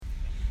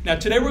Now,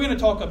 today we're going to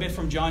talk a bit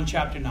from John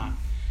chapter 9.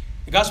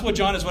 The Gospel of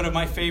John is one of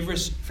my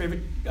favorite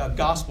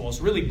Gospels,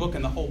 really book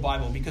in the whole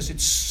Bible, because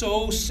it's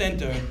so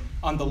centered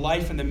on the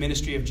life and the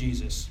ministry of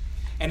Jesus.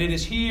 And it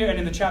is here and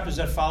in the chapters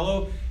that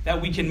follow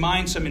that we can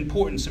mine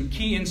some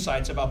key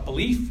insights about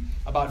belief,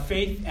 about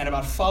faith, and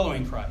about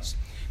following Christ.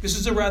 This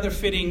is a rather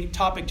fitting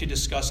topic to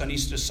discuss on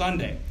Easter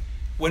Sunday,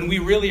 when we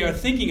really are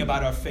thinking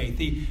about our faith.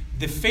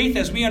 The faith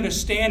as we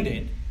understand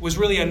it was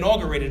really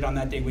inaugurated on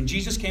that day. When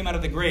Jesus came out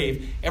of the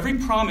grave, every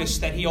promise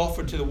that he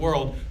offered to the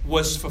world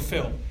was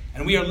fulfilled.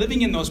 And we are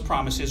living in those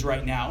promises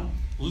right now,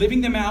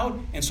 living them out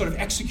and sort of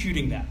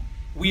executing them.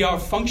 We are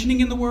functioning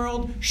in the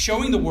world,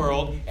 showing the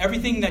world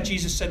everything that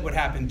Jesus said would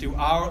happen through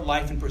our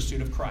life and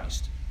pursuit of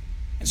Christ.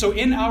 And so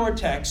in our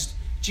text,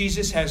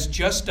 Jesus has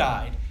just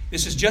died.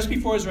 This is just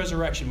before his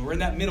resurrection. We're in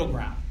that middle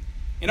ground.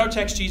 In our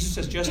text, Jesus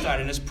has just died,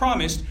 and as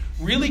promised,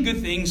 really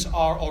good things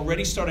are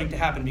already starting to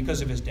happen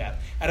because of his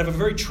death. Out of a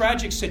very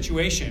tragic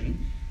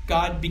situation,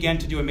 God began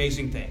to do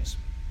amazing things.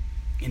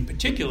 In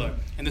particular,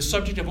 and the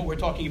subject of what we're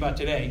talking about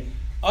today,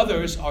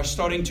 others are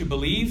starting to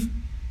believe,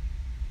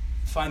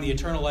 find the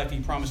eternal life he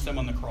promised them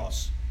on the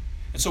cross.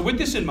 And so with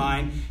this in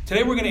mind,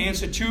 today we're going to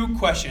answer two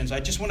questions. I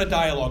just want to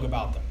dialogue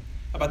about them,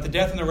 about the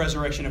death and the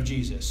resurrection of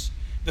Jesus.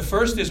 The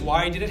first is,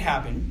 why did it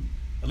happen?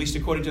 At least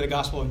according to the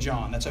Gospel of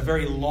John. That's a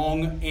very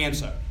long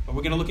answer, but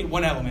we're going to look at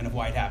one element of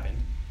why it happened.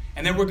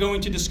 And then we're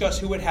going to discuss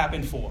who it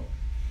happened for.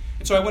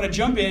 And so I want to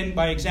jump in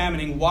by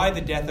examining why the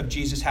death of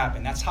Jesus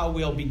happened. That's how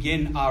we'll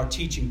begin our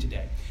teaching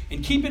today.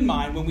 And keep in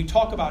mind, when we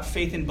talk about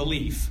faith and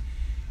belief,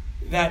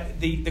 that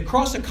the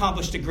cross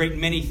accomplished a great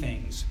many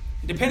things.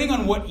 Depending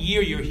on what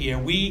year you're here,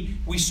 we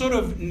sort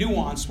of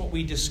nuance what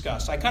we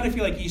discuss. I kind of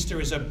feel like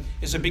Easter is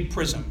a big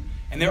prism.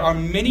 And there are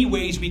many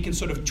ways we can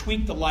sort of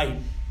tweak the light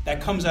that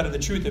comes out of the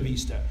truth of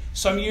Easter.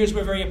 Some years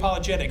we're very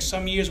apologetic.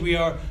 Some years we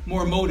are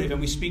more emotive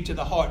and we speak to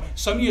the heart.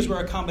 Some years we're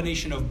a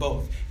combination of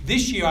both.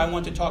 This year I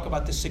want to talk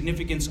about the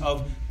significance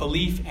of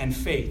belief and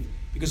faith.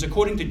 Because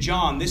according to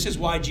John, this is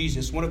why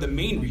Jesus, one of the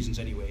main reasons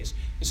anyways,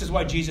 this is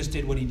why Jesus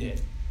did what he did.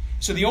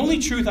 So the only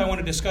truth I want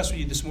to discuss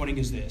with you this morning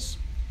is this.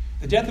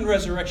 The death and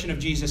resurrection of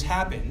Jesus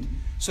happened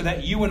so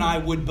that you and I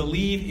would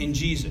believe in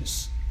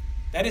Jesus.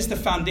 That is the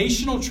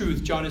foundational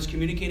truth John is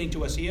communicating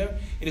to us here.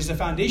 It is the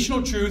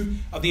foundational truth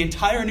of the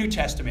entire New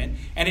Testament,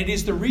 and it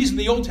is the reason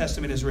the Old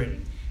Testament is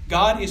written.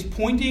 God is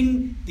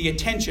pointing the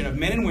attention of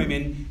men and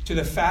women to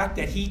the fact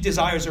that he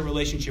desires a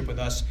relationship with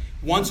us,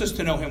 wants us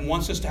to know him,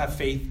 wants us to have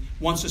faith,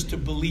 wants us to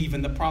believe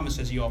in the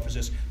promises he offers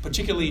us,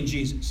 particularly in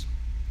Jesus.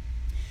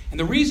 And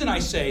the reason I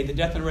say the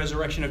death and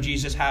resurrection of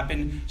Jesus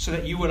happened so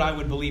that you and I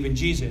would believe in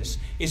Jesus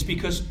is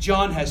because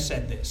John has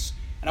said this.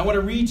 And I want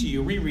to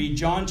reread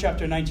John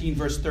chapter 19,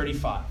 verse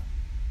 35.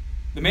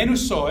 The man who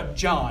saw it,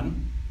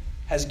 John,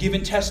 has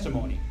given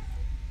testimony.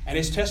 And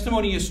his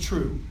testimony is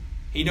true.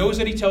 He knows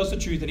that he tells the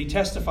truth, and he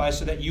testifies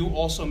so that you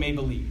also may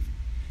believe.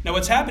 Now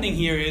what's happening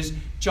here is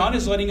John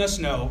is letting us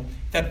know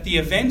that the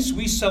events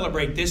we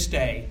celebrate this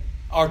day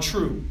are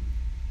true.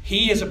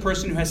 He is a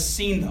person who has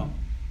seen them.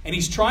 And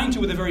he's trying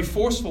to, with a very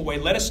forceful way,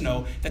 let us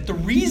know that the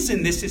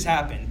reason this has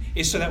happened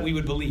is so that we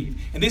would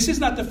believe. And this is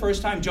not the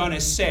first time John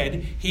has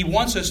said he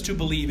wants us to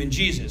believe in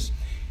Jesus.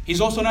 He's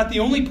also not the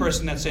only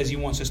person that says he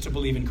wants us to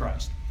believe in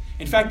Christ.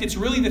 In fact, it's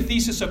really the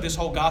thesis of this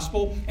whole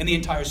gospel and the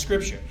entire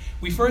scripture.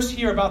 We first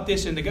hear about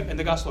this in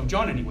the Gospel of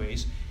John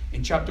anyways,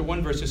 in chapter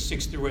 1, verses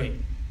 6 through 8.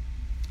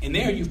 And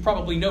there you've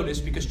probably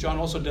noticed, because John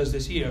also does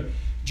this here,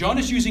 John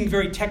is using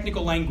very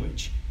technical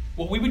language,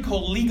 what we would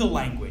call legal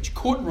language,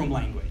 courtroom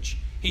language.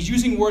 He's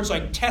using words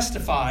like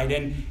testified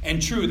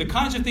and true, the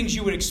kinds of things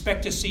you would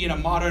expect to see in a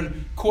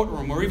modern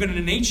courtroom or even in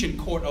an ancient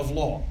court of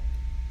law.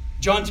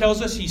 John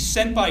tells us he's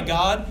sent by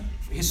God.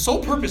 His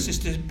sole purpose is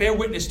to bear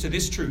witness to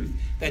this truth,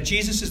 that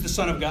Jesus is the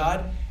Son of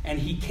God and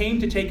he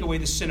came to take away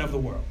the sin of the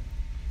world.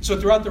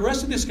 So throughout the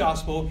rest of this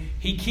gospel,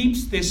 he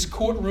keeps this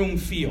courtroom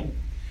feel,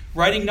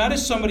 writing not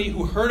as somebody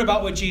who heard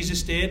about what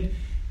Jesus did,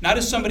 not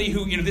as somebody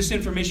who, this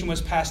information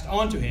was passed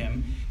on to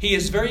him. He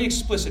is very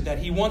explicit that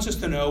he wants us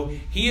to know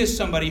he is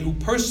somebody who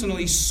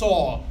personally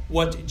saw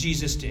what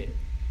Jesus did.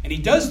 And he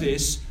does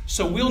this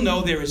so we'll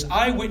know there is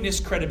eyewitness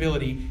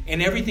credibility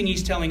in everything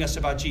he's telling us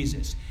about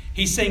Jesus.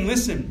 He's saying,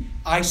 listen,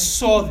 I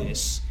saw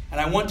this,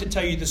 and I want to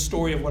tell you the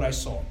story of what I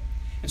saw.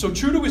 And so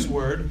true to his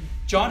word,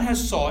 John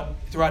has sought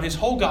throughout his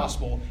whole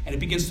gospel, and it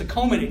begins to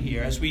culminate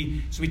here as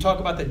we talk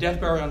about the death,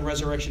 burial, and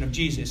resurrection of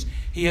Jesus.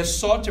 He has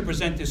sought to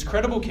present this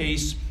credible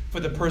case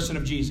for the person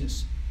of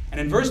Jesus. And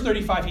in verse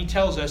 35, he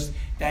tells us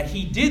that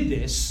he did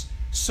this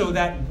so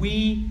that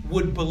we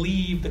would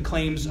believe the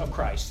claims of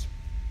Christ,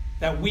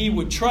 that we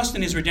would trust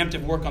in his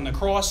redemptive work on the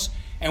cross,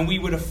 and we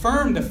would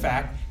affirm the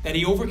fact that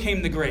he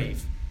overcame the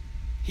grave.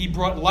 He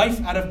brought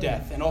life out of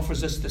death and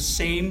offers us the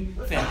same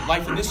thing,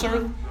 life in this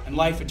earth and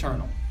life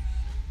eternal.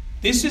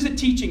 This is a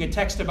teaching, a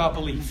text about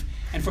belief.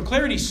 And for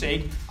clarity's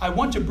sake, I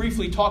want to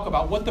briefly talk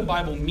about what the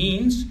Bible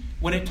means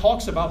when it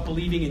talks about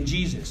believing in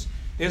Jesus.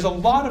 There's a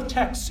lot of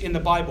texts in the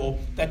Bible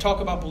that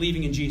talk about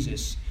believing in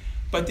Jesus.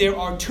 But there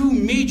are two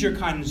major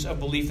kinds of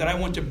belief that I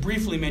want to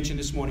briefly mention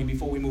this morning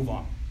before we move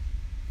on.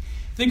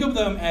 Think of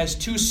them as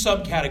two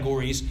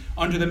subcategories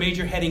under the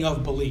major heading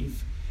of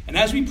belief. And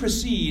as we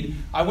proceed,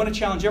 I want to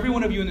challenge every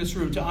one of you in this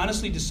room to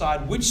honestly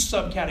decide which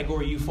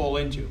subcategory you fall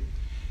into.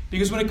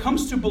 Because when it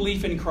comes to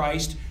belief in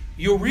Christ,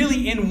 you're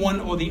really in one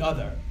or the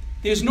other.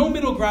 There's no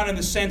middle ground in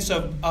the sense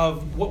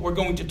of what we're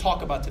going to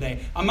talk about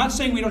today. I'm not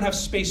saying we don't have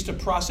space to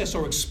process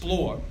or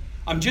explore.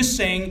 I'm just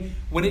saying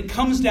when it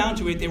comes down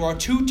to it, there are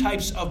two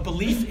types of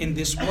belief in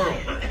this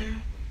world.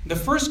 The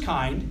first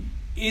kind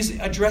is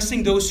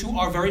addressing those who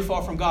are very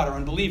far from God, or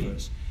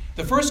unbelievers.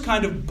 The first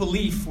kind of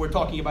belief we're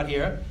talking about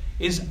here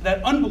is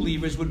that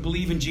unbelievers would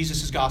believe in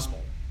Jesus'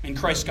 gospel, in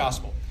Christ's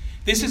gospel.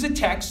 This is a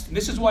text, and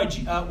this is why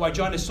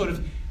John is sort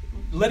of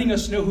letting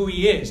us know who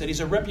he is, that he's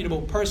a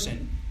reputable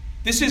person.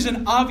 This is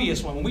an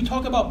obvious one. When we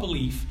talk about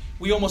belief,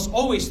 we almost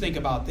always think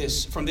about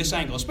this from this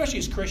angle, especially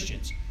as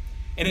Christians.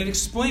 And it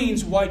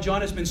explains why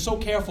John has been so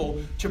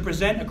careful to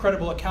present a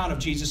credible account of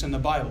Jesus in the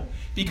Bible.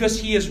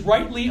 Because he is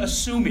rightly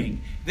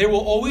assuming there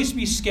will always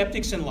be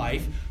skeptics in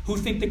life who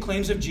think the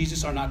claims of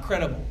Jesus are not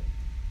credible,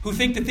 who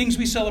think the things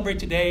we celebrate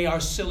today are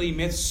silly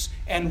myths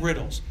and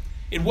riddles.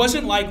 It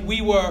wasn't like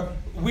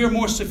we're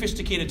more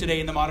sophisticated today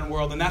in the modern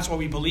world, and that's why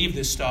we believe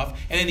this stuff.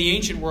 And in the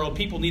ancient world,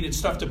 people needed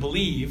stuff to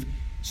believe,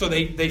 so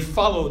they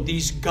followed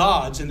these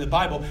gods in the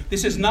Bible.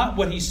 This is not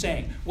what he's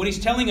saying. What he's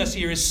telling us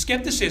here is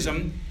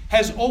skepticism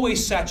has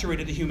always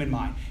saturated the human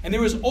mind. And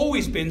there has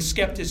always been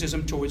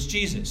skepticism towards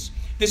Jesus.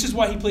 This is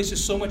why he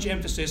places so much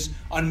emphasis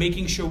on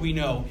making sure we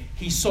know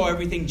he saw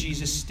everything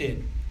Jesus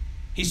did.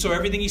 He saw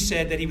everything he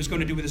said that he was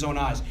going to do with his own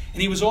eyes.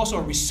 And he was also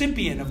a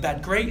recipient of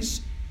that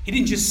grace. He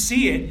didn't just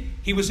see it,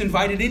 he was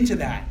invited into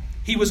that.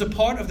 He was a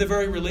part of the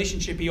very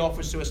relationship he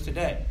offers to us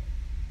today.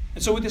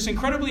 And so with this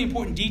incredibly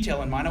important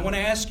detail in mind, I want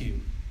to ask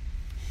you,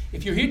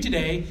 if you're here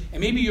today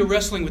and maybe you're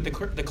wrestling with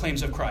the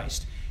claims of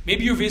Christ,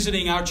 maybe you're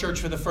visiting our church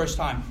for the first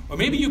time, or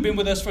maybe you've been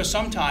with us for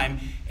some time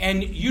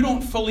and you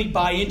don't fully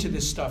buy into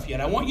this stuff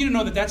yet, I want you to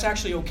know that that's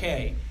actually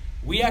okay.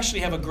 We actually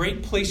have a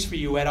great place for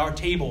you at our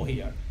table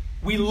here.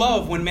 We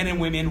love when men and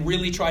women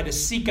really try to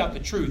seek out the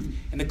truth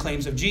in the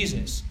claims of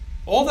Jesus.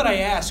 All that I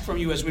ask from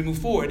you as we move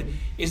forward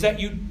is that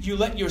you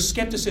let your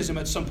skepticism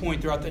at some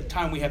point throughout the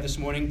time we have this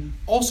morning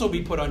also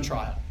be put on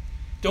trial.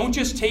 Don't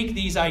just take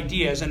these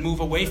ideas and move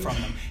away from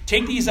them.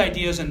 Take these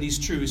ideas and these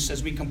truths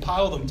as we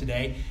compile them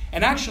today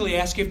and actually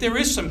ask if there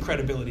is some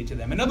credibility to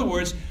them. In other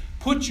words,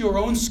 put your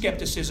own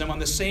skepticism on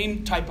the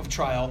same type of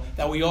trial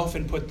that we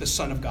often put the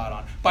Son of God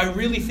on, by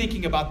really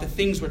thinking about the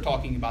things we're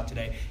talking about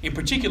today. In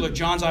particular,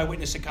 John's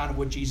eyewitness account of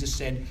what Jesus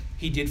said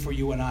he did for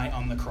you and I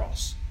on the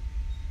cross.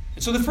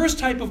 And so the first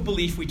type of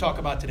belief we talk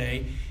about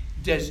today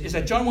is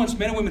that John wants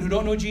men and women who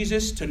don't know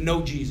Jesus to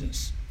know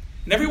Jesus.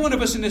 And every one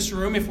of us in this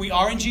room, if we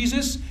are in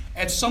Jesus,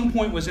 at some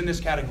point was in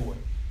this category.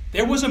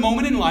 There was a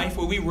moment in life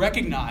where we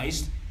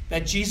recognized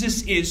that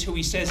Jesus is who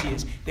he says he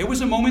is. There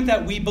was a moment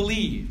that we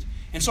believed.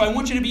 And so I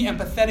want you to be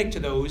empathetic to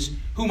those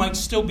who might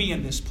still be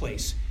in this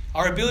place.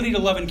 Our ability to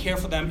love and care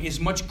for them is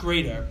much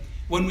greater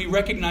when we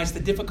recognize the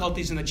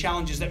difficulties and the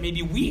challenges that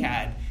maybe we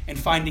had in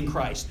finding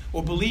Christ,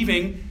 or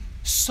believing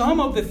some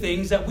of the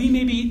things that we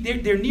maybe,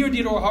 they're near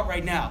dear to our heart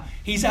right now.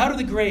 He's out of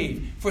the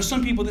grave. For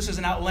some people, this is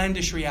an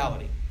outlandish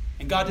reality.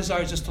 And God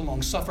desires us to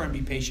long suffer and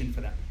be patient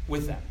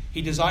with them.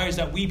 He desires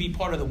that we be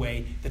part of the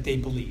way that they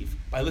believe,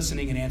 by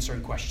listening and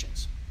answering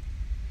questions.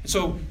 And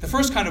so the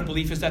first kind of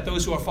belief is that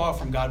those who are far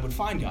from God would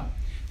find God.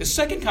 The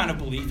second kind of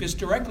belief is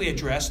directly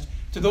addressed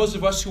to those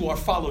of us who are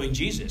following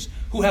Jesus,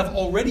 who have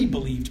already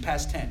believed,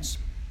 past tense.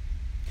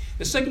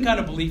 The second kind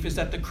of belief is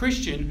that the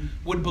Christian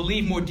would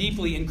believe more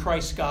deeply in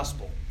Christ's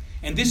gospel.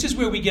 And this is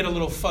where we get a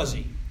little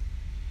fuzzy.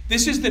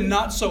 This is the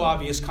not so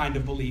obvious kind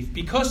of belief,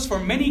 because for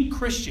many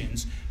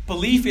Christians,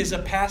 belief is a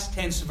past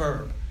tense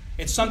verb.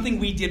 It's something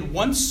we did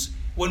once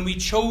when we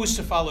chose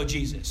to follow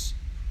Jesus.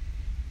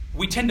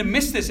 We tend to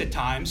miss this at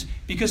times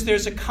because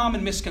there's a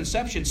common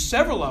misconception,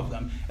 several of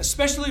them,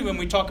 especially when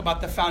we talk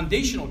about the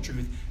foundational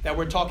truth that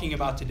we're talking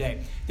about today.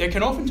 There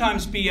can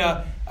oftentimes be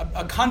a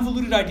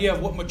convoluted idea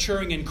of what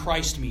maturing in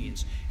Christ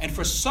means. And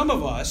for some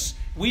of us,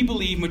 we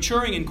believe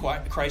maturing in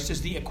Christ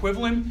is the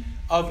equivalent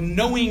of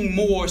knowing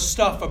more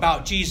stuff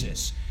about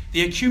Jesus,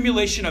 the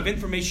accumulation of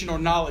information or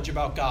knowledge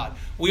about God.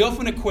 We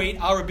often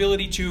equate our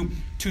ability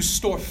to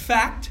store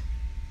fact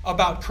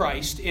about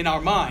Christ in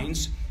our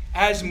minds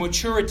as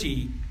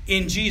maturity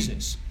in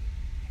Jesus.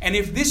 And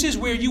if this is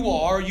where you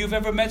are, or you've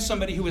ever met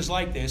somebody who is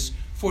like this,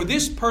 for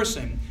this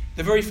person,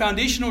 the very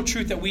foundational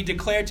truth that we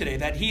declare today,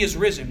 that he is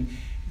risen,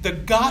 the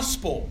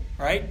gospel,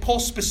 right? Paul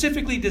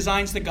specifically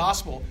designs the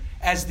gospel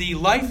as the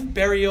life,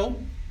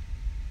 burial,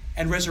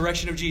 and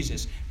resurrection of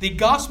Jesus. The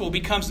gospel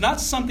becomes not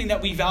something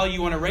that we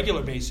value on a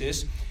regular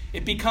basis.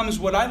 It becomes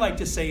what I like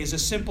to say is a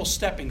simple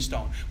stepping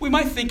stone. We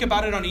might think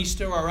about it on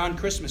Easter or around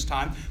Christmas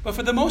time, but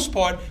for the most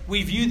part,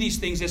 we view these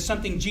things as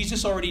something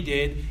Jesus already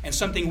did and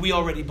something we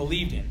already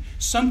believed in.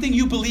 Something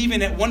you believe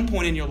in at one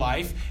point in your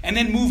life and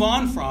then move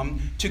on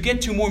from to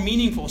get to more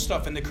meaningful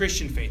stuff in the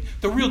Christian faith,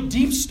 the real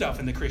deep stuff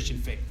in the Christian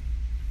faith.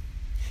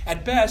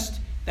 At best,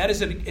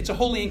 it's a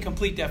wholly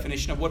incomplete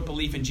definition of what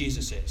belief in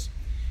Jesus is.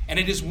 And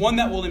it is one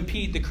that will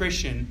impede the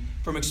Christian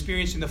from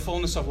experiencing the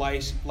fullness of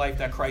life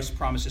that Christ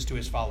promises to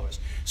his followers.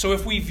 So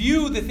if we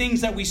view the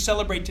things that we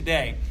celebrate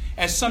today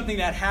as something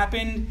that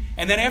happened,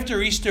 and then after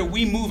Easter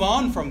we move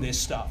on from this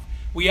stuff,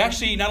 we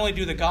actually not only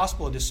do the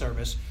gospel a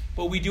disservice,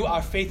 but we do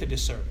our faith a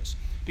disservice.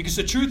 Because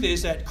the truth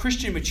is that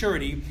Christian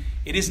maturity,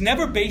 it is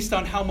never based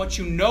on how much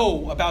you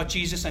know about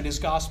Jesus and his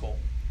gospel.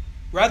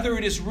 Rather,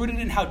 it is rooted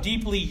in how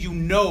deeply you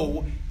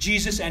know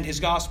Jesus and his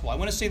gospel. I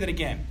want to say that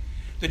again.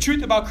 The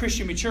truth about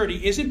Christian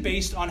maturity isn't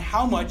based on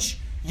how much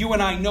you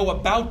and I know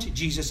about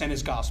Jesus and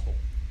his gospel.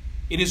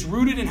 It is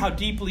rooted in how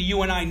deeply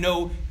you and I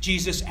know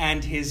Jesus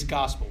and his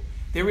gospel.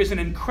 There is an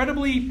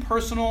incredibly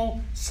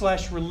personal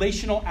 /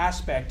 relational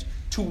aspect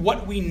to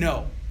what we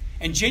know.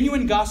 And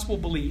genuine gospel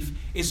belief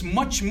is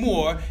much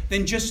more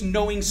than just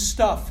knowing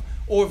stuff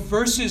or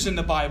verses in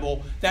the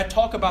Bible that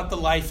talk about the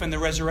life and the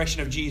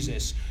resurrection of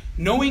Jesus.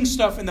 Knowing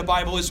stuff in the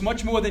Bible is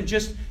much more than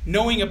just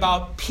knowing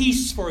about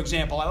peace, for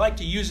example. I like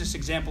to use this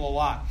example a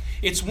lot.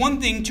 It's one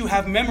thing to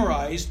have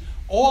memorized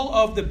all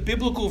of the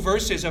biblical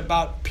verses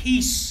about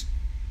peace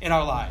in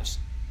our lives.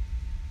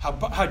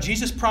 How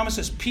Jesus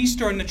promises peace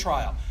during the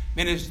trial.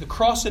 And is the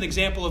cross an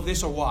example of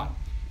this or what?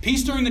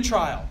 Peace during the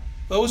trial.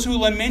 Those who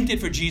lamented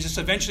for Jesus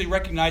eventually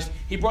recognized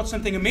he brought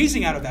something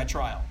amazing out of that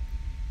trial.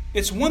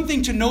 It's one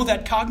thing to know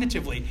that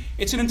cognitively.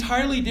 It's an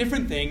entirely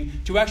different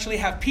thing to actually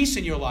have peace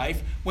in your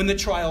life when the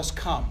trials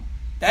come.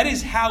 That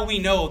is how we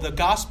know the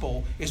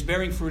gospel is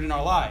bearing fruit in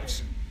our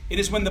lives. It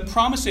is when the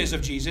promises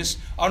of Jesus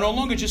are no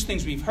longer just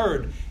things we've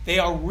heard. They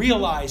are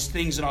realized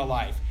things in our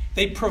life.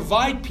 They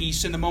provide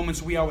peace in the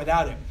moments we are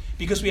without it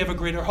because we have a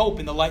greater hope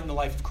in the light and the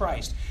life of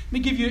Christ. Let me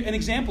give you an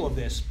example of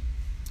this.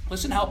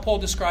 Listen how Paul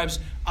describes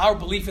our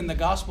belief in the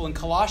gospel in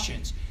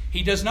Colossians.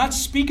 He does not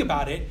speak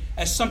about it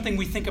as something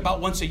we think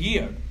about once a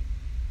year.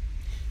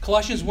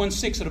 Colossians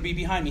 1:6, it'll be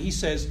behind me. He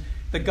says,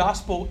 the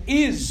gospel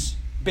is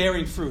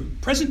bearing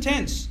fruit. Present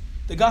tense.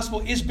 The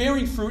gospel is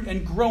bearing fruit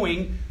and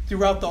growing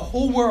throughout the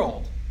whole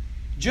world,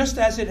 just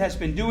as it has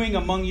been doing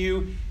among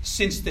you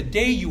since the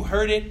day you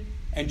heard it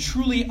and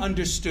truly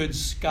understood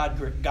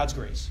God's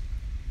grace.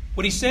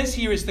 What he says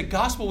here is the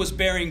gospel was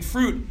bearing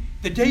fruit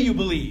the day you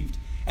believed.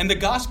 And the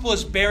gospel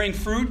is bearing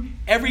fruit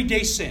every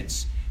day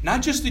since.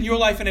 Not just in your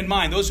life and in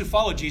mine, those who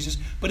follow Jesus,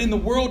 but in the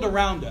world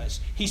around us.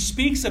 He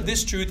speaks of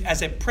this truth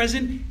as a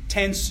present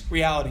tense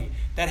reality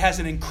that has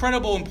an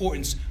incredible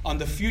importance on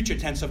the future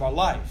tense of our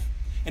life.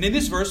 And in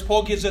this verse,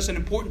 Paul gives us an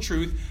important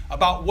truth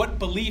about what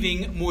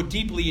believing more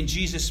deeply in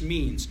Jesus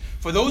means.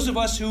 For those of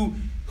us who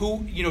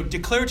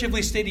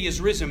declaratively state he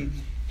is risen,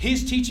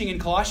 his teaching in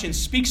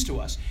Colossians speaks to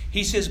us.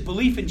 He says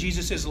belief in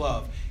Jesus'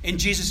 love, in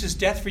Jesus'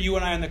 death for you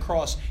and I on the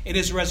cross, in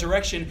his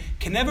resurrection,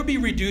 can never be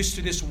reduced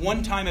to this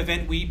one-time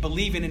event we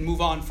believe in and move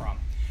on from.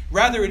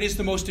 Rather, it is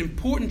the most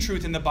important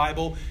truth in the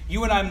Bible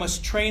you and I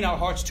must train our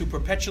hearts to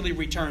perpetually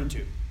return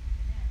to.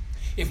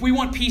 If we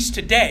want peace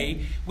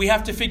today, we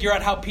have to figure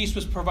out how peace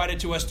was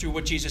provided to us through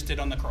what Jesus did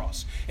on the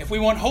cross. If we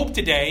want hope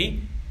today,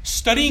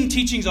 studying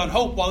teachings on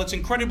hope, while it's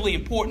incredibly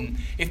important,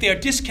 if they are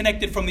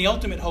disconnected from the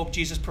ultimate hope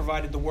Jesus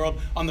provided the world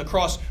on the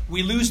cross,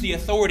 we lose the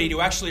authority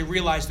to actually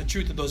realize the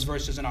truth of those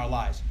verses in our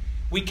lives.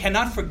 We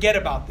cannot forget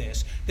about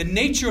this. The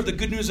nature of the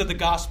good news of the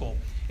gospel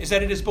is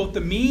that it is both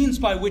the means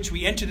by which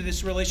we enter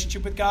this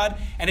relationship with God,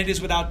 and it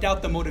is without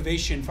doubt the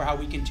motivation for how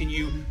we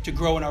continue to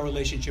grow in our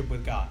relationship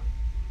with God.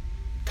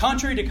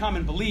 Contrary to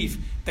common belief,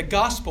 the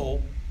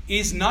gospel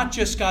is not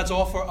just God's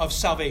offer of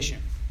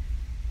salvation.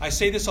 I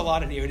say this a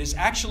lot in here. It is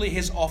actually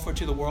his offer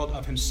to the world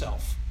of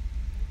himself.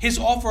 His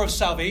offer of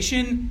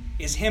salvation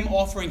is him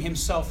offering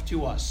himself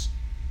to us.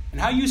 And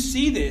how you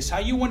see this, how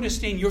you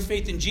understand your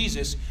faith in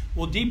Jesus,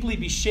 will deeply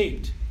be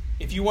shaped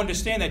if you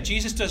understand that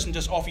Jesus doesn't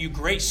just offer you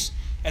grace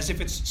as if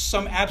it's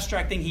some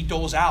abstract thing he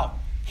doles out.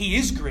 He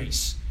is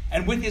grace.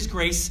 And with his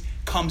grace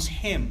comes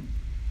him.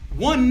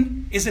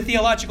 One is a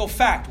theological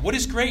fact. What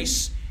is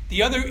grace?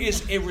 The other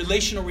is a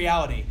relational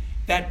reality,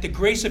 that the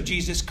grace of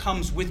Jesus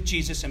comes with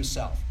Jesus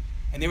himself.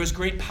 And there is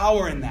great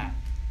power in that.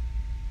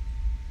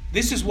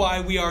 This is why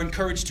we are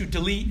encouraged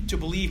to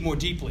believe more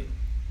deeply.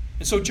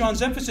 And so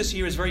John's emphasis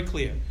here is very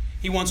clear.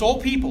 He wants all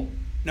people,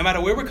 no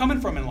matter where we're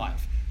coming from in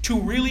life, to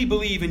really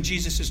believe in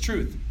Jesus'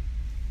 truth,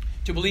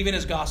 to believe in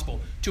his gospel,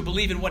 to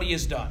believe in what he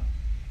has done.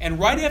 And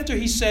right after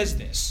he says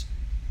this,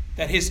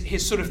 that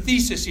his sort of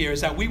thesis here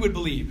is that we would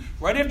believe,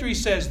 right after he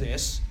says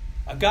this,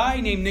 a guy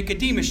named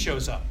Nicodemus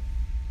shows up.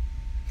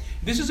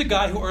 This is a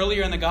guy who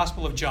earlier in the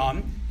Gospel of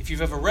John, if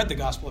you've ever read the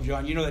Gospel of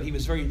John, you know that he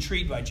was very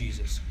intrigued by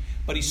Jesus.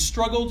 But he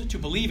struggled to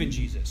believe in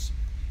Jesus.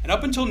 And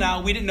up until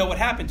now, we didn't know what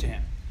happened to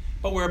him.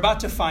 But we're about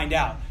to find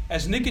out,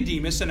 as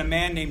Nicodemus and a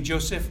man named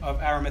Joseph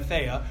of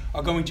Arimathea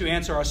are going to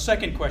answer our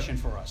second question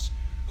for us.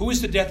 Who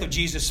is the death of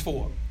Jesus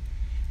for?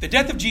 The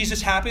death of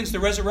Jesus happens, the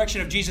resurrection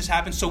of Jesus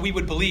happens, so we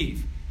would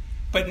believe.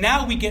 But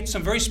now we get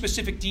some very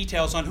specific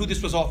details on who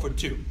this was offered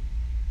to.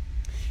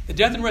 The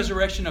death and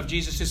resurrection of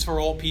Jesus is for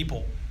all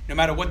people, no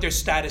matter what their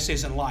status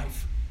is in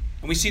life.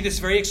 And we see this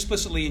very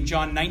explicitly in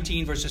John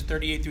 19, verses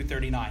 38 through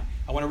 39.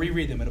 I want to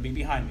reread them. It'll be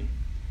behind me.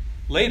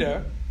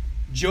 Later,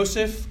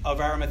 Joseph of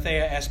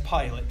Arimathea asked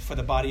Pilate for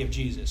the body of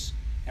Jesus.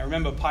 Now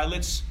remember,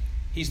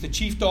 he's the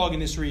chief dog in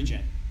this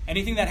region.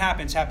 Anything that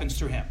happens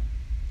through him.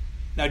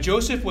 Now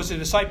Joseph was a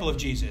disciple of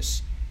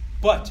Jesus,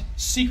 but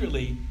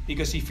secretly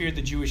because he feared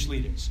the Jewish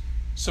leaders.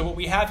 So what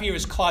we have here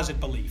is closet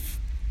belief,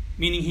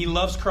 meaning he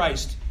loves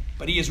Christ,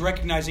 but he is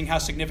recognizing how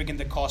significant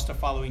the cost of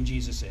following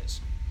Jesus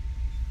is.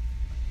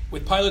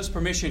 With Pilate's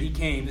permission,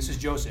 this is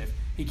Joseph,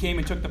 he came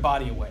and took the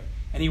body away.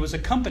 And he was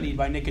accompanied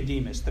by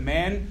Nicodemus, the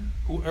man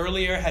who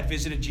earlier had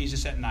visited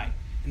Jesus at night.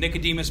 And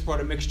Nicodemus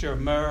brought a mixture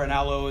of myrrh and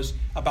aloes,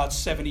 about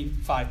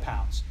 75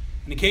 pounds.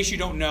 And in case you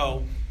don't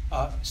know,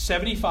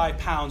 75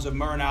 pounds of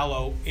myrrh and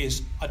aloe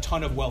is a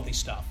ton of wealthy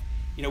stuff.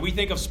 You know, we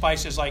think of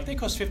spices like they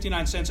cost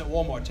 59 cents at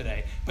Walmart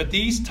today. But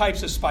these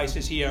types of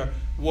spices here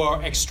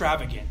were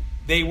extravagant.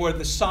 They were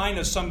the sign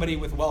of somebody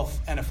with wealth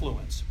and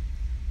affluence.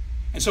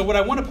 And so what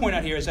I want to point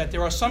out here is that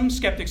there are some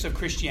skeptics of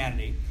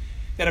Christianity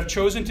that have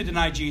chosen to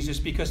deny Jesus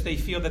because they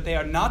feel that they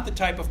are not the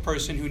type of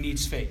person who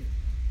needs faith.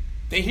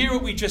 They hear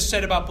what we just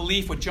said about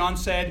belief, what John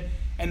said,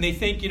 and they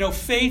think,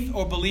 faith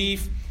or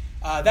belief,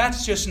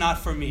 that's just not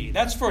for me.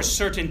 That's for a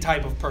certain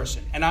type of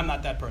person, and I'm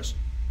not that person.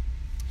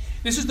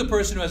 This is the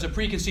person who has a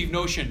preconceived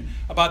notion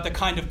about the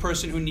kind of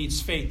person who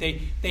needs faith.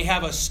 They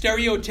have a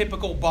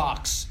stereotypical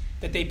box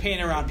that they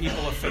paint around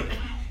people of faith.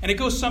 And it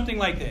goes something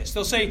like this.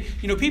 They'll say,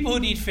 people who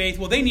need faith,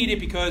 well, they need it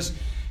because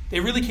they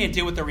really can't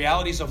deal with the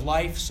realities of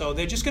life, so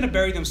they're just going to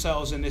bury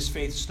themselves in this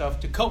faith stuff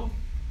to cope.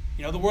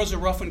 The world's a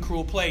rough and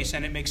cruel place,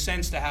 and it makes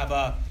sense to have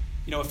a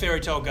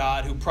fairy tale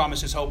God who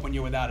promises hope when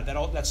you're without it.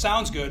 That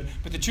sounds good,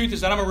 but the truth is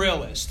that I'm a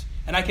realist,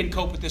 and I can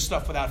cope with this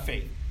stuff without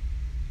faith.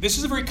 This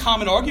is a very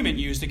common argument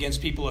used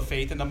against people of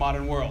faith in the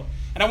modern world.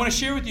 And I want to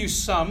share with you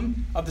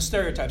some of the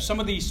stereotypes, some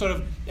of these sort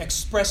of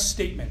express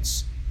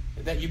statements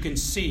that you can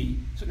see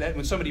so that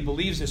when somebody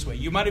believes this way.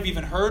 You might have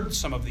even heard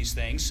some of these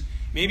things.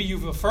 Maybe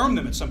you've affirmed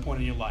them at some point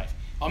in your life.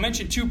 I'll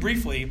mention two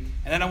briefly,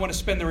 and then I want to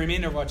spend the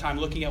remainder of our time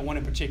looking at one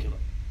in particular.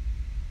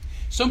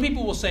 Some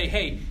people will say,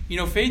 hey,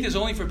 faith is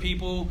only for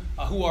people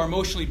who are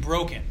emotionally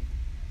broken.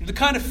 The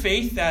kind of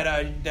faith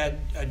that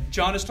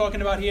John is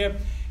talking about here,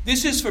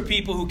 this is for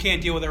people who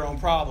can't deal with their own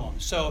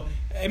problems. So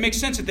it makes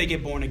sense that they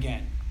get born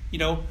again.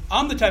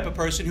 I'm the type of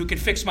person who can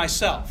fix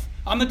myself.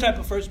 I'm the type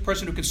of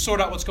person who can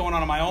sort out what's going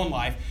on in my own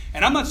life.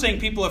 And I'm not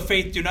saying people of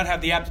faith do not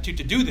have the aptitude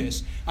to do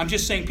this. I'm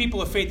just saying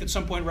people of faith at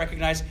some point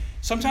recognize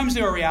sometimes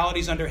there are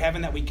realities under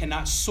heaven that we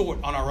cannot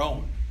sort on our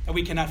own, that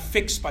we cannot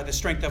fix by the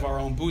strength of our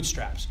own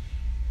bootstraps.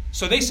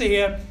 So they say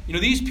here,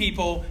 these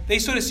people, they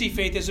sort of see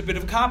faith as a bit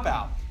of a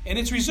cop-out. And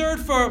it's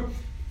reserved for,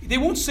 they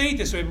won't say it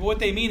this way, but what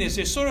they mean is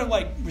it's sort of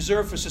like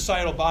reserved for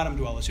societal bottom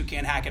dwellers who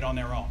can't hack it on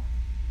their own.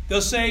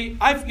 They'll say,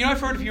 I've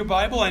heard of your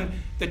Bible, and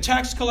the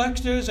tax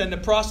collectors and the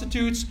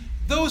prostitutes,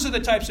 those are the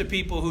types of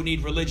people who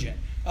need religion,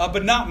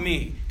 but not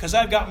me, because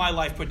I've got my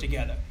life put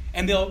together.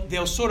 And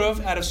they'll sort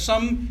of, out of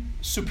some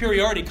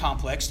superiority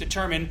complex,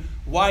 determine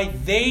why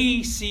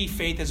they see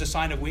faith as a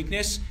sign of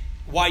weakness,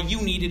 why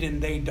you need it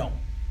and they don't.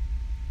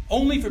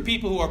 Only for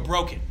people who are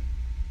broken.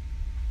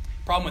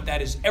 Problem with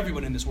that is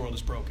everyone in this world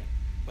is broken.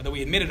 Whether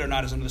we admit it or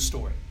not is another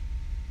story.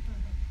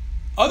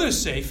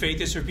 Others say faith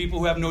is for people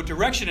who have no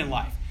direction in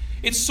life.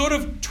 It's sort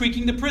of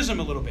tweaking the prism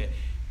a little bit.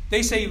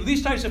 They say,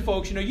 these types of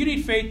folks, you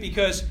need faith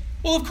because,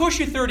 well, of course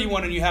you're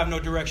 31 and you have no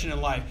direction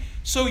in life.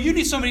 So you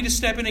need somebody to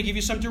step in and give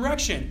you some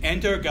direction.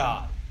 Enter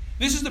God.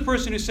 This is the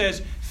person who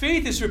says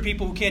faith is for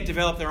people who can't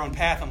develop their own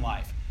path in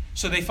life.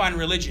 So they find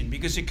religion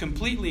because it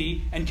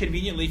completely and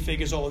conveniently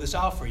figures all of this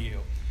out for you.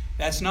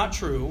 That's not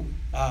true.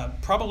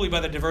 Probably by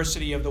the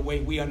diversity of the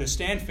way we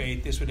understand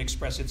faith, this would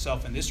express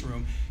itself in this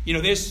room.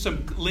 There's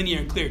some linear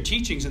and clear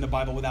teachings in the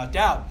Bible without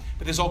doubt,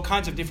 but there's all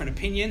kinds of different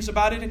opinions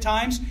about it at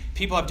times.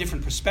 People have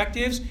different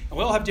perspectives, and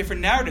we all have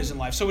different narratives in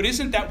life. So it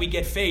isn't that we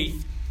get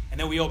faith and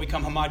then we all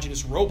become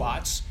homogeneous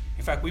robots.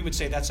 In fact, we would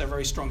say that's a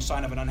very strong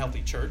sign of an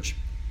unhealthy church.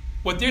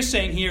 What they're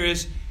saying here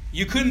is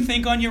you couldn't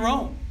think on your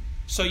own,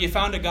 so you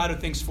found a God who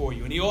thinks for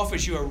you, and he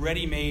offers you a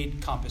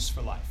ready-made compass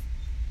for life.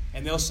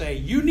 And they'll say,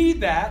 you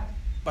need that,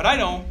 but I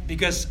don't,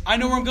 because I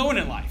know where I'm going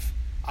in life.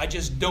 I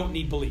just don't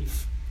need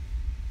belief.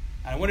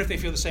 And I wonder if they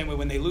feel the same way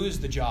when they lose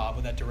the job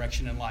or that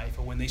direction in life,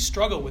 or when they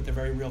struggle with the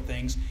very real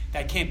things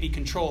that can't be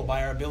controlled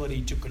by our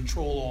ability to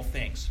control all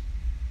things.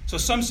 So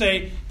some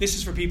say this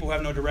is for people who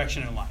have no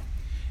direction in life.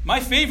 My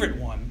favorite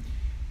one,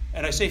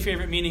 and I say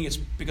favorite meaning it's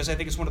because I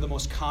think it's one of the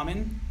most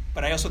common,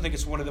 but I also think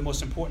it's one of the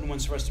most important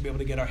ones for us to be able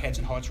to get our heads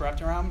and hearts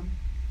wrapped around,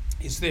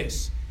 is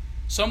this.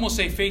 Some will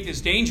say faith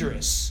is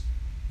dangerous,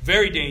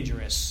 very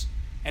dangerous,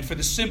 and for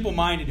the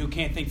simple-minded who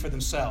can't think for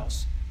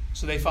themselves.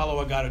 So they follow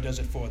a God who does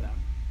it for them.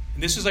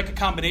 And this is like a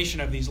combination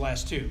of these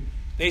last two.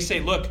 They say,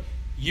 look,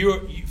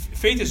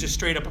 faith is just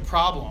straight up a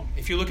problem.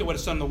 If you look at what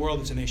it's done in the world,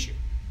 it's an issue.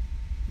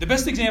 The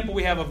best example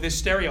we have of this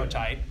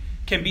stereotype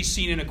can be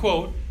seen in a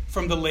quote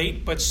from the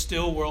late but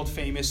still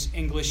world-famous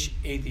English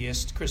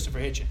atheist Christopher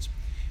Hitchens.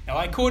 Now,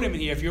 I quote him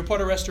in here. If you're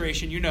part of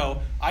Restoration, you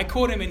know I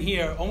quote him in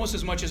here almost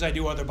as much as I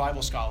do other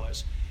Bible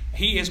scholars.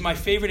 He is my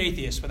favorite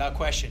atheist, without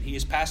question. He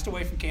has passed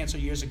away from cancer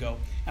years ago.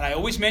 And I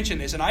always mention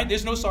this, and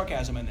there's no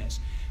sarcasm in this.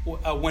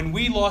 When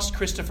we lost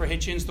Christopher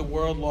Hitchens, the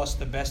world lost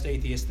the best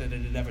atheist that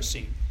it had ever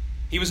seen.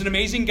 He was an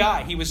amazing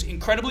guy. He was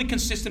incredibly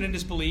consistent in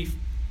his belief.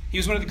 He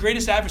was one of the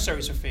greatest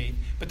adversaries of faith.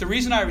 But the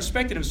reason I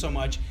respected him so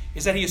much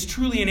is that he is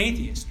truly an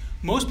atheist.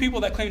 Most people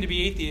that claim to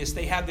be atheists,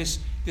 they have this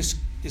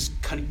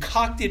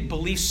concocted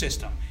belief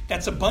system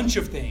that's a bunch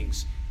of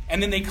things,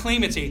 and then they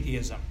claim it's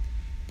atheism.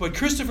 But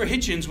Christopher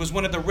Hitchens was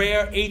one of the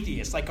rare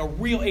atheists, like a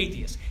real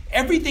atheist.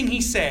 Everything he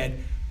said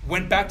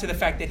went back to the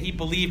fact that he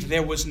believed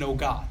there was no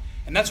God.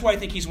 And that's why I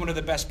think he's one of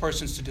the best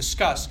persons to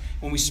discuss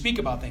when we speak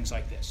about things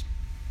like this.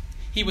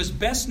 He was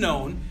best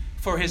known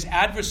for his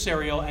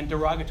adversarial and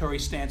derogatory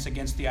stance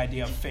against the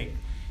idea of faith.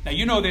 Now,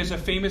 you know there's a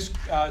famous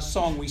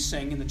song we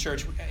sing in the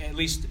church, at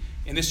least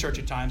in this church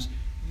at times.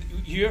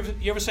 You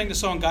ever sang the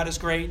song God is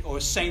Great, or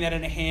sang that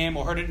in a hymn,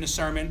 or heard it in a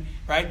sermon,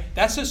 right?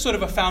 That's a sort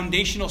of a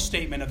foundational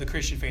statement of the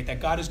Christian faith,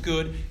 that God is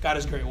good, God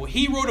is great. Well,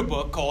 he wrote a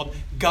book called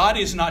God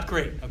is Not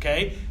Great,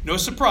 okay? No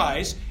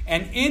surprise.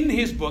 And in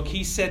his book,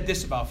 he said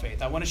this about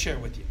faith. I want to share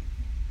it with you.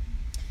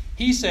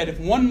 He said, if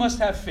one must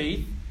have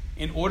faith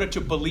in order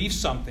to believe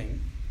something,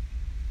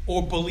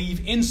 or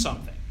believe in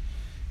something,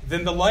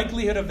 then the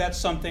likelihood of that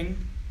something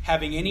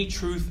having any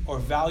truth or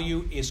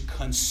value is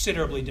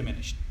considerably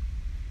diminished.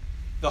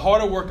 The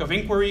harder work of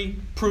inquiry,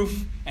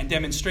 proof, and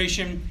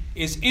demonstration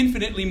is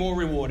infinitely more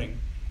rewarding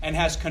and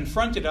has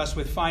confronted us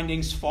with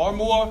findings far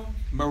more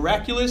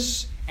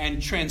miraculous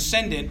and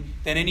transcendent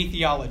than any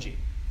theology.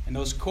 And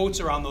those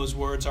quotes around those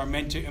words are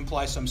meant to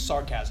imply some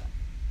sarcasm.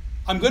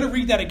 I'm going to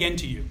read that again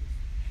to you.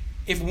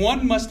 If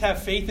one must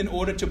have faith in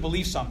order to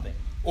believe something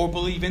or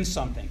believe in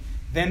something,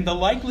 then the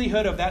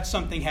likelihood of that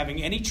something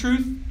having any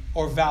truth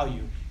or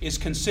value is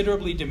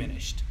considerably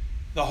diminished.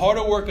 The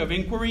harder work of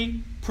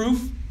inquiry,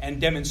 proof,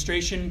 and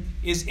demonstration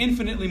is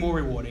infinitely more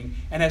rewarding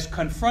and has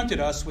confronted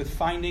us with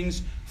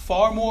findings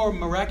far more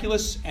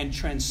miraculous and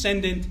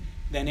transcendent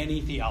than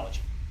any theology.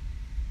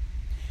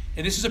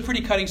 And this is a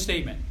pretty cutting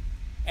statement,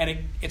 and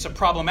it's a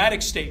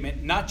problematic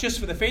statement, not just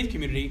for the faith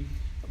community,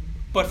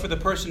 but for the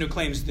person who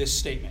claims this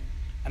statement.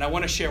 And I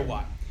want to share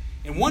why.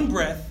 In one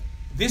breath,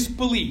 this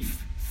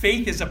belief,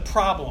 faith is a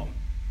problem.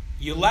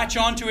 You latch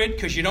onto it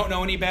because you don't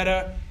know any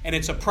better, and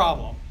it's a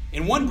problem.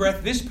 In one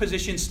breath, this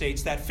position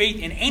states that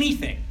faith in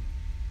anything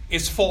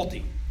is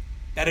faulty,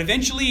 that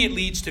eventually it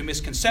leads to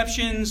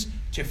misconceptions,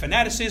 to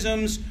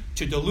fanaticisms,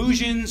 to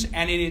delusions,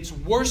 and in its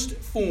worst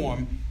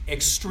form,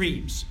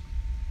 extremes.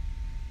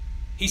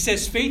 He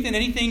says faith in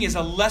anything is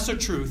a lesser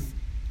truth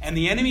and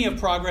the enemy of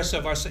progress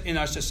in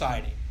our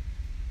society.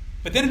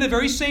 But then in the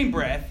very same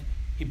breath,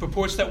 he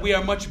purports that we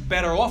are much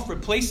better off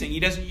replacing. He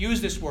doesn't use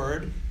this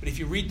word, but if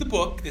you read the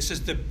book, this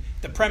is the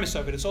premise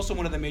of it. It's also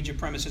one of the major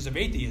premises of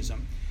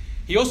atheism.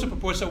 He also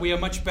purports that we are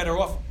much better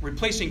off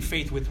replacing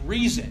faith with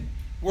reason.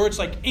 Words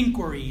like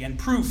inquiry and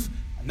proof.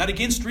 I'm not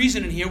against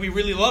reason in here. We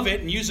really love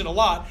it and use it a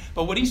lot.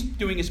 But what he's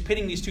doing is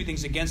pitting these two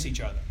things against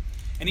each other.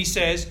 And he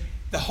says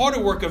the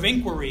harder work of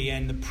inquiry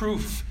and the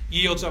proof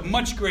yields a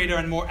much greater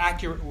and more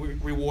accurate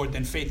reward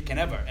than faith can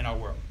ever in our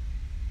world.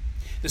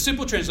 The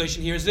simple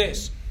translation here is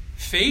this.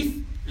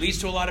 Faith leads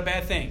to a lot of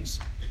bad things,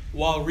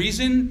 while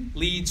reason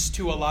leads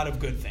to a lot of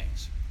good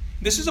things.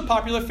 This is a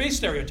popular faith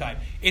stereotype.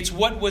 It's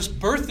what was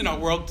birthed in our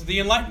world to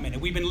the Enlightenment.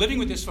 And we've been living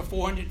with this for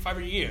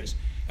 500 years.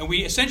 And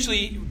we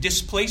essentially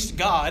displaced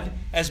God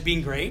as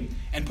being great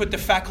and put the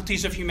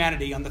faculties of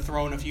humanity on the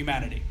throne of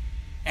humanity.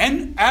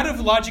 And out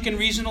of logic and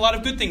reason, a lot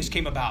of good things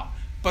came about,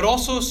 but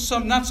also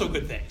some not so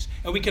good things.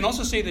 And we can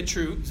also say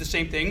the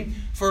same thing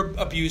for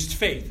abused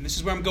faith. And this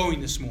is where I'm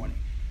going this morning.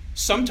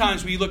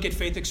 Sometimes we look at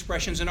faith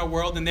expressions in our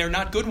world and they're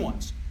not good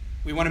ones.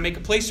 We want to make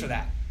a place for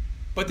that.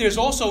 But there's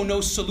also no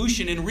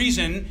solution in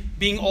reason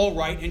being all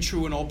right and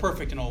true and all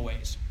perfect in all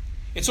ways.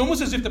 It's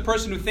almost as if the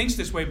person who thinks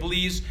this way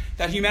believes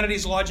that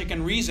humanity's logic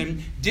and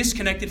reason,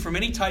 disconnected from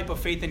any type of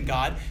faith in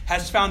God,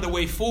 has found a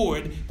way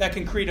forward that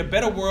can create a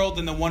better world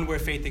than the one where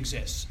faith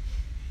exists.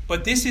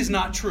 But this is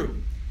not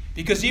true,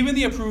 because even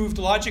the approved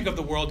logic of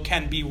the world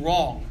can be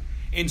wrong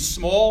in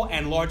small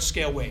and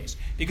large-scale ways.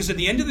 Because at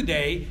the end of the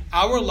day,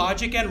 our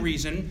logic and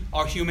reason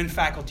are human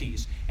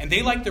faculties, and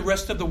they, like the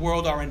rest of the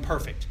world, are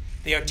imperfect.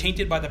 They are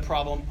tainted by the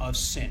problem of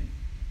sin.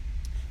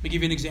 Let me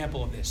give you an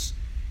example of this.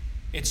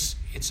 It's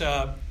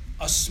a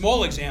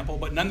small example,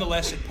 but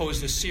nonetheless it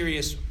posed a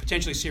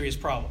potentially serious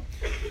problem.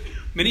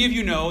 Many of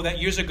you know that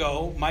years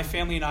ago, my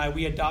family and I,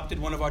 we adopted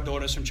one of our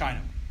daughters from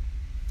China.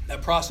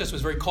 That process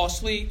was very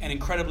costly and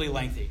incredibly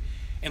lengthy,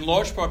 in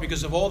large part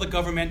because of all the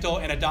governmental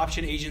and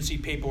adoption agency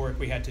paperwork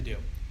we had to do.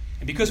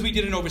 And because we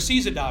did an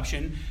overseas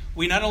adoption,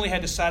 we not only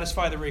had to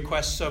satisfy the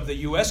requests of the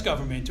U.S.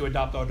 government to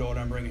adopt our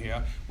daughter and bring her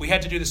here, we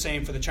had to do the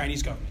same for the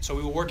Chinese government. So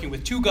we were working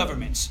with two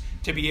governments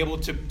to be able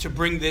to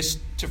bring this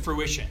to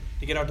fruition,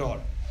 to get our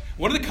daughter.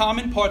 One of the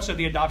common parts of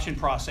the adoption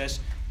process,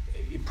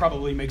 it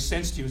probably makes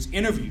sense to you, is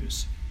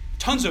interviews.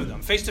 Tons of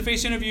them.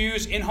 Face-to-face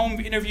interviews, in-home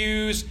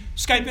interviews,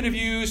 Skype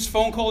interviews,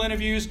 phone call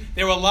interviews.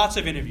 There were lots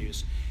of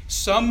interviews.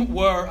 Some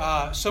were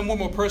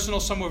more personal,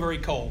 some were very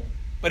cold.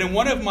 But in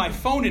one of my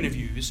phone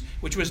interviews,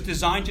 which was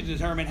designed to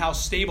determine how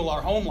stable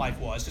our home life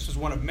was, this was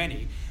one of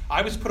many,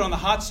 I was put on the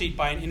hot seat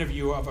by an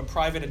interviewer of a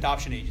private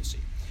adoption agency.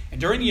 And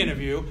during the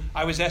interview,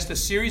 I was asked a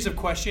series of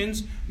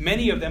questions,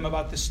 many of them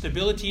about the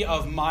stability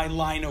of my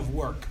line of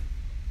work.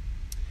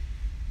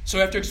 So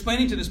after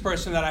explaining to this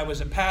person that I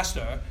was a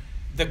pastor,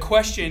 the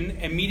question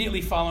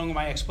immediately following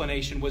my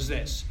explanation was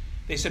this.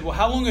 They said, well,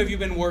 how long have you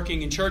been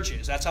working in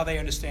churches? That's how they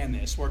understand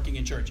this, working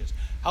in churches.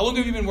 How long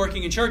have you been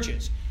working in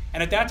churches?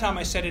 And at that time,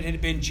 I said it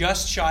had been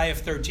just shy of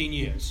 13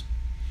 years.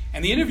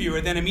 And the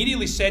interviewer then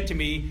immediately said to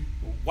me,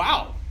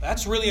 wow,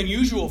 that's really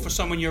unusual for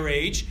someone your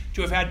age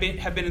to have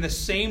been in the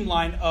same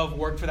line of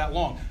work for that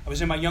long. I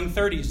was in my young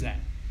 30s then.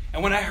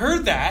 And when I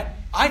heard that,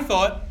 I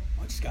thought,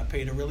 well, I just got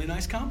paid a really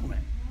nice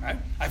compliment. Right?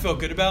 I felt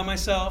good about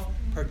myself,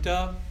 perked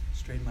up,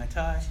 straightened my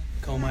tie,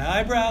 combed my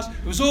eyebrows.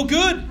 It was all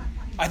good.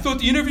 I thought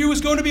the interview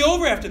was going to be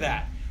over after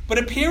that. But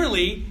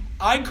apparently,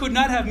 I could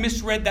not have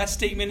misread that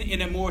statement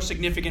in a more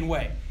significant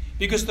way.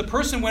 Because the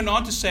person went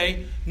on to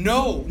say,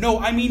 no,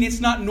 I mean it's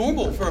not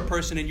normal for a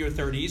person in your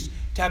 30s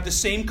to have the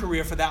same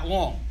career for that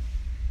long.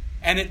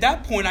 And at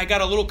that point, I got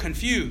a little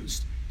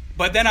confused.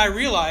 But then I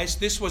realized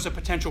this was a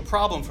potential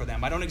problem for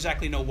them. I don't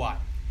exactly know why.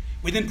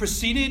 We then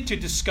proceeded to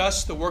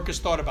discuss the workers'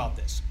 thought about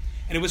this.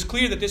 And it was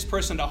clear that this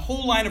person had a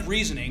whole line of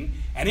reasoning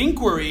and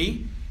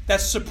inquiry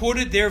that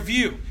supported their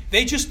view.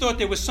 They just thought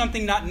there was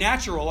something not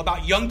natural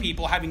about young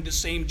people having the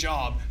same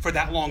job for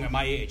that long at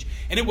my age.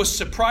 And it was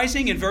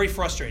surprising and very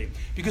frustrating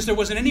because there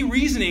wasn't any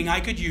reasoning I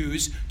could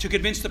use to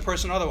convince the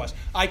person otherwise.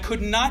 I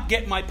could not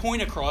get my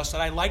point across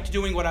that I liked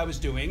doing what I was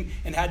doing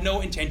and had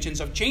no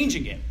intentions of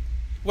changing it.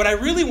 What I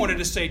really wanted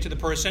to say to the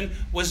person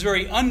was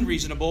very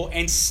unreasonable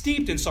and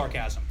steeped in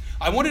sarcasm.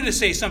 I wanted to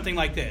say something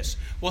like this.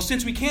 Well,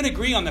 since we can't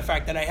agree on the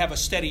fact that I have a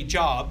steady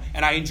job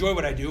and I enjoy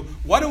what I do,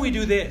 why don't we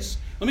do this?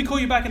 Let me call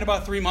you back in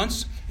about 3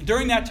 months.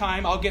 During that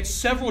time, I'll get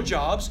several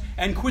jobs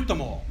and quit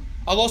them all.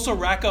 I'll also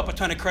rack up a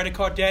ton of credit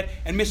card debt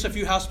and miss a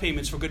few house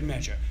payments for good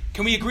measure.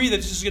 Can we agree that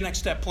this is the next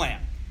step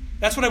plan?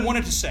 That's what I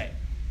wanted to say.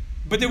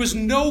 But there was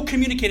no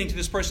communicating to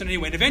this person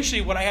anyway. And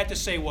eventually what I had to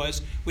say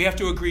was, we have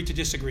to agree to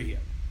disagree here.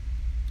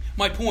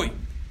 My point,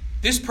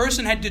 this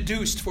person had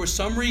deduced for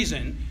some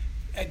reason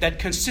that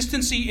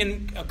consistency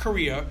in a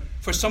career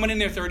for someone in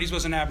their 30s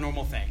was an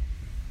abnormal thing.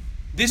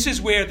 This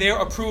is where their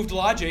approved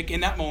logic in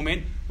that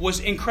moment was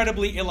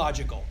incredibly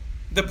illogical.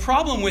 The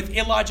problem with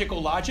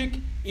illogical logic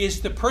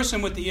is the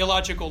person with the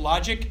illogical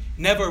logic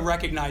never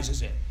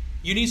recognizes it.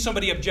 You need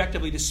somebody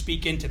objectively to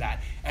speak into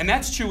that. And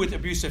that's true with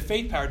abusive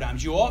faith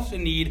paradigms. You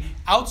often need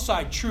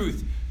outside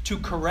truth to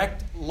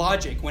correct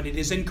logic when it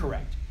is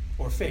incorrect,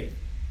 or faith.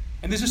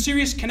 And there's a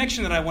serious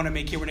connection that I want to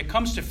make here when it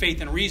comes to faith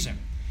and reason.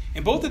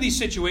 In both of these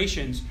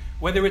situations,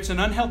 whether it's an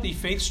unhealthy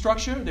faith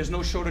structure, there's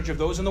no shortage of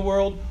those in the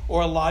world,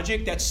 or a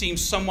logic that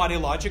seems somewhat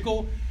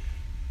illogical,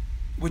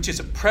 which is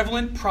a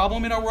prevalent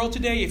problem in our world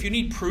today. If you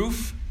need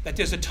proof that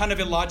there's a ton of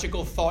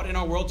illogical thought in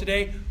our world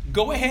today,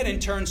 go ahead and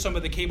turn some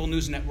of the cable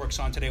news networks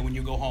on today when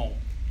you go home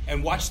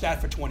and watch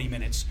that for 20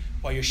 minutes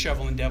while you're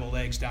shoveling deviled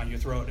eggs down your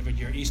throat at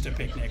your Easter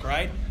picnic,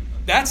 right?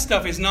 That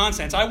stuff is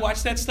nonsense. I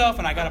watch that stuff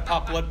and I got to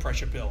pop blood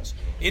pressure pills.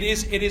 It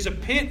is a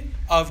pit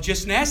of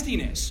just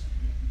nastiness.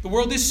 The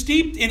world is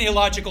steeped in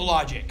illogical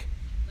logic.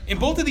 In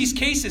both of these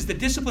cases, the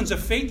disciplines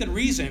of faith and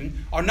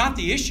reason are not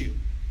the issue.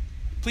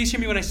 Please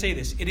hear me when I say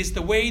this. It is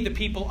the way the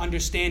people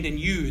understand and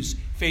use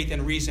faith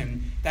and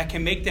reason that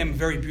can make them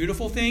very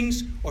beautiful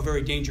things or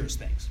very dangerous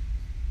things.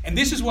 And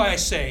this is why I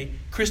say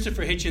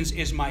Christopher Hitchens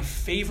is my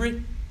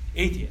favorite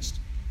atheist,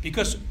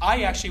 because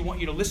I actually want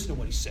you to listen to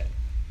what he said.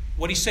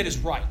 What he said is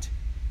right.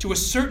 To a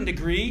certain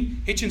degree,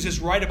 Hitchens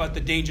is right about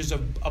the dangers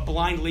of a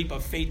blind leap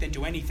of faith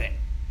into anything.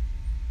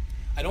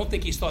 I don't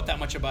think he's thought that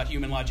much about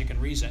human logic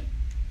and reason.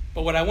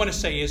 But what I want to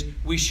say is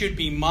we should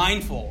be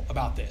mindful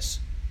about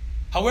this.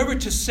 However,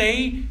 to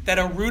say that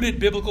a rooted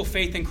biblical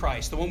faith in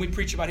Christ, the one we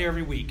preach about here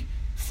every week,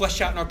 flesh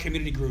out in our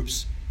community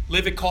groups,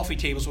 live at coffee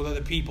tables with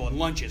other people and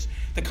lunches,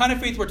 the kind of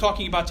faith we're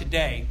talking about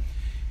today,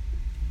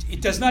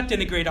 it does not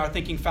denigrate our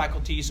thinking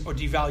faculties or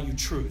devalue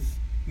truth.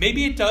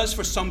 Maybe it does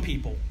for some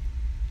people,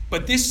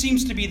 but this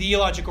seems to be the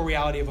illogical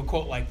reality of a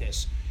quote like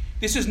this.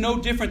 This is no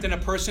different than a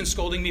person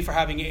scolding me for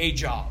having a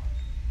job.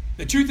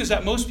 The truth is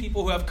that most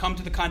people who have come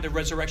to the kind of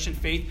resurrection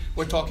faith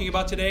we're talking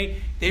about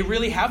today, they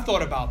really have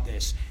thought about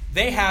this.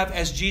 They have,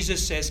 as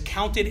Jesus says,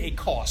 counted a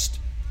cost.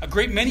 A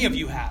great many of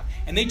you have.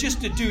 And they just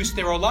deduced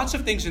there are lots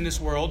of things in this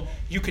world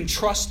you can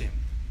trust in.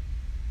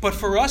 But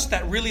for us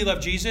that really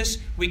love Jesus,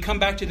 we come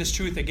back to this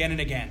truth again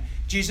and again.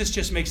 Jesus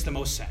just makes the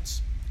most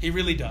sense. He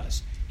really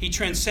does. He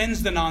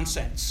transcends the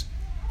nonsense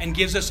and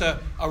gives us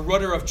a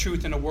rudder of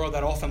truth in a world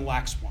that often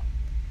lacks one.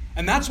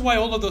 And that's why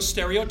all of those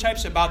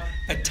stereotypes about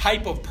the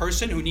type of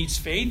person who needs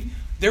faith,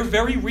 they're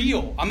very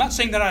real. I'm not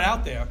saying they're not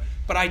out there,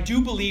 but I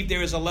do believe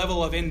there is a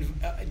level of,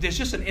 there's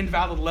just an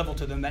invalid level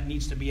to them that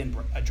needs to be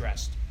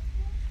addressed.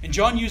 And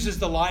John uses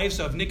the lives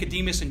of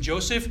Nicodemus and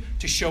Joseph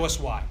to show us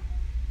why.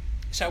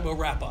 That's how we'll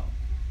wrap up.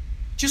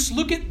 Just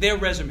look at their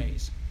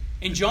resumes.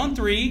 In John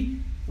 3,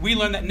 we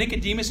learn that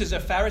Nicodemus is a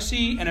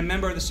Pharisee and a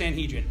member of the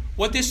Sanhedrin.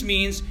 What this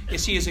means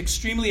is he is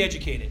extremely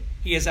educated.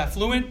 He is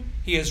affluent.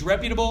 He is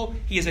reputable.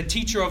 He is a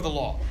teacher of the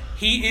law.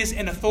 He is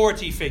an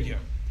authority figure,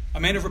 a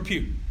man of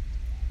repute.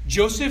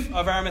 Joseph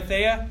of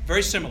Arimathea,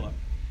 very similar.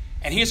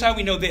 And here's how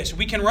we know this.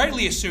 We can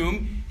rightly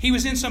assume he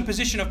was in some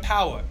position of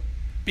power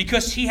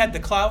because he had the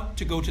clout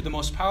to go to the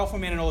most powerful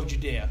man in all of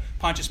Judea,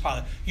 Pontius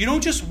Pilate. You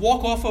don't just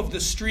walk off of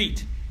the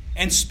street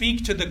and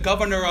speak to the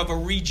governor of a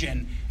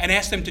region and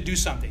ask them to do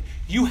something.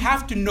 You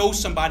have to know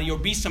somebody or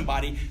be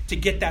somebody to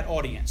get that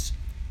audience.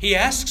 He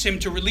asks him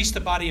to release the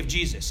body of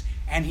Jesus,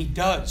 and he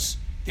does.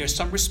 There's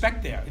some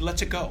respect there. He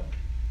lets it go.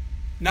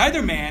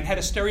 Neither man had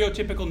a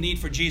stereotypical need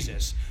for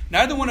Jesus.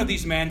 Neither one of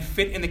these men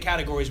fit in the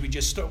categories we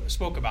just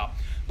spoke about.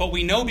 But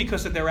we know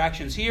because of their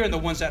actions here and the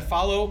ones that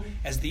follow,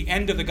 as the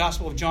end of the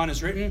Gospel of John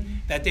is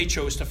written, that they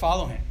chose to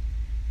follow him.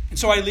 And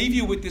so I leave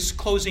you with this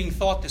closing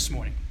thought this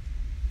morning.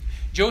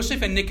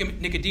 Joseph and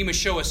Nicodemus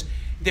show us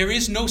there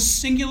is no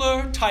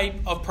singular type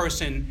of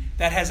person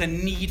that has a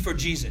need for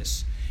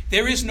Jesus.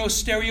 There is no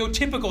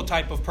stereotypical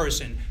type of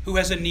person who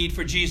has a need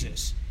for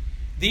Jesus.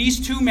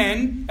 These two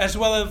men, as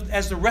well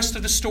as the rest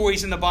of the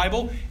stories in the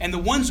Bible, and the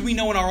ones we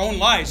know in our own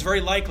lives, very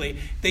likely,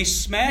 they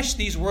smash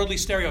these worldly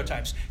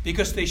stereotypes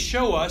because they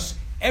show us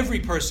every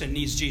person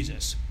needs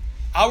Jesus.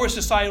 Our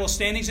societal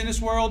standings in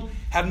this world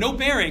have no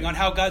bearing on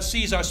how God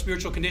sees our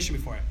spiritual condition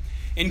before him.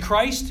 In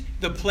Christ,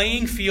 the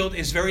playing field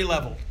is very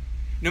leveled.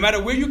 No matter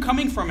where you're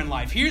coming from in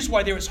life, here's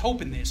why there is hope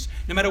in this.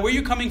 No matter where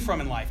you're coming from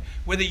in life,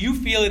 whether you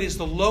feel it is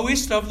the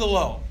lowest of the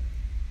low,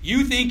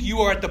 you think you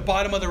are at the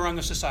bottom of the rung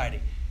of society.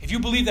 If you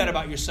believe that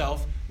about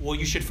yourself, well,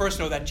 you should first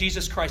know that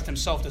Jesus Christ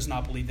himself does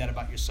not believe that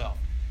about yourself.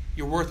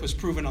 Your worth was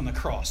proven on the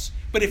cross.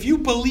 But if you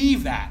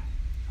believe that,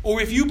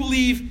 or if you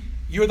believe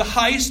you're the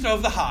highest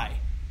of the high,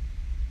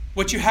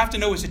 what you have to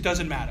know is it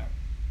doesn't matter.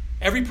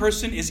 Every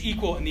person is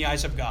equal in the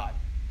eyes of God.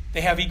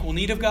 They have equal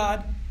need of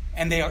God,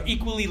 and they are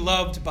equally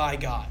loved by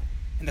God.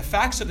 And the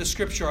facts of the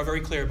Scripture are very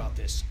clear about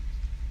this.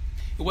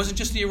 It wasn't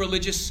just the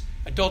irreligious,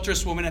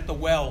 adulterous woman at the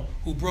well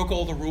who broke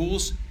all the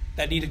rules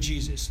that needed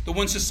Jesus. The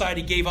one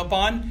society gave up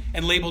on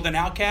and labeled an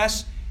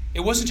outcast. It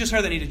wasn't just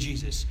her that needed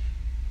Jesus.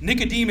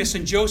 Nicodemus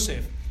and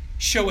Joseph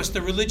show us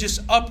the religious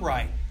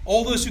upright,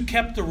 all those who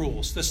kept the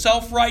rules, the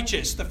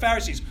self-righteous, the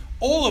Pharisees,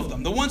 all of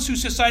them, the ones who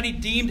society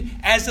deemed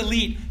as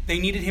elite, they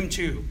needed him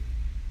too.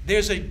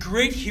 There's a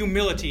great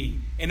humility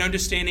in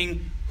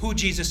understanding who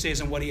Jesus is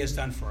and what he has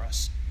done for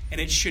us. And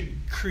it should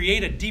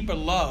create a deeper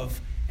love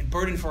and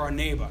burden for our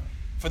neighbor.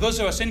 For those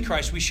of us in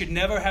Christ, we should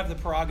never have the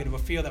prerogative or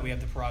feel that we have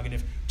the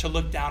prerogative to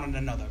look down on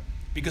another,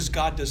 because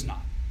God does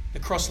not. The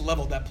cross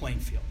leveled that playing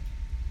field.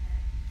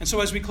 And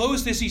so as we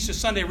close this Easter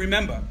Sunday,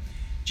 remember,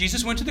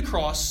 Jesus went to the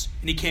cross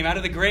and he came out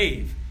of the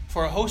grave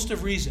for a host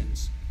of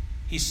reasons.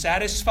 He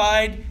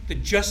satisfied the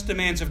just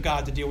demands of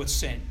God to deal with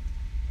sin.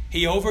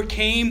 He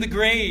overcame the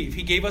grave.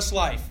 He gave us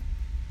life.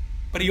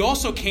 But he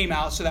also came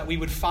out so that we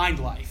would find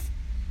life.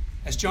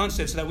 As John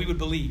said, so that we would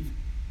believe.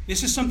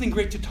 This is something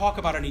great to talk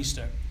about on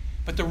Easter.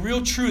 But the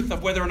real truth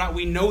of whether or not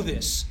we know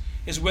this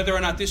is whether or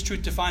not this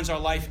truth defines our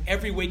life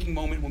every waking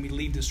moment when we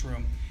leave this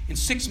room. In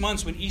 6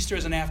 months, when Easter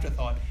is an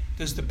afterthought,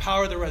 does the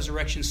power of the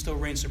resurrection still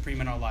reign supreme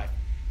in our life?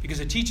 Because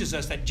it teaches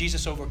us that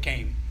Jesus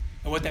overcame.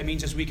 And what that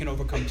means is we can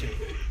overcome too.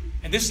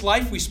 And this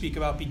life we speak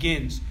about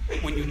begins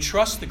when you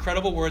trust the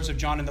credible words of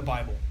John in the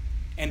Bible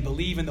and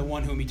believe in the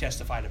one whom he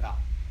testified about.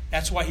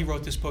 That's why he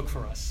wrote this book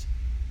for us.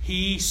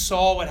 He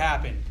saw what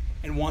happened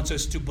and wants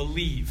us to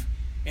believe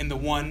in the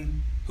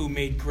one who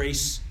made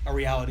grace a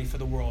reality for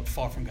the world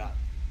far from God.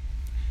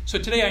 So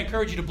today I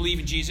encourage you to believe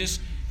in Jesus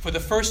for the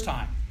first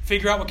time.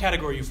 Figure out what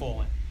category you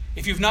fall in.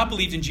 If you've not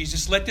believed in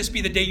Jesus, let this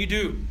be the day you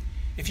do.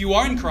 If you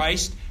are in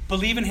Christ,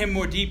 believe in him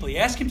more deeply.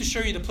 Ask him to show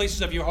you the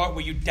places of your heart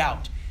where you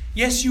doubt.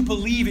 Yes, you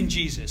believe in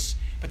Jesus,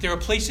 but there are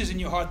places in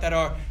your heart that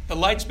are, the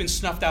light's been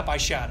snuffed out by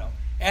shadow.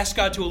 Ask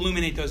God to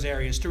illuminate those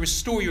areas, to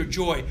restore your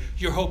joy,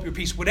 your hope, your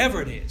peace,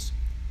 whatever it is.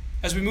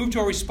 As we move to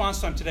our response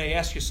time today,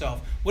 ask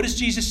yourself, what is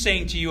Jesus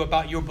saying to you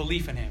about your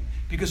belief in him?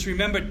 Because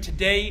remember,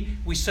 today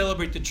we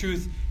celebrate the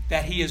truth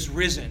that he is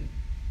risen,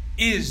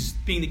 is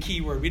being the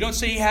key word. We don't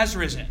say he has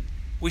risen.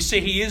 We say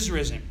he is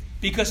risen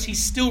because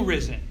he's still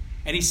risen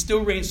and he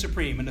still reigns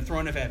supreme in the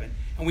throne of heaven.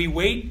 And we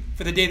wait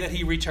for the day that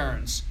he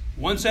returns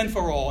once and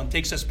for all and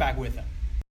takes us back with him.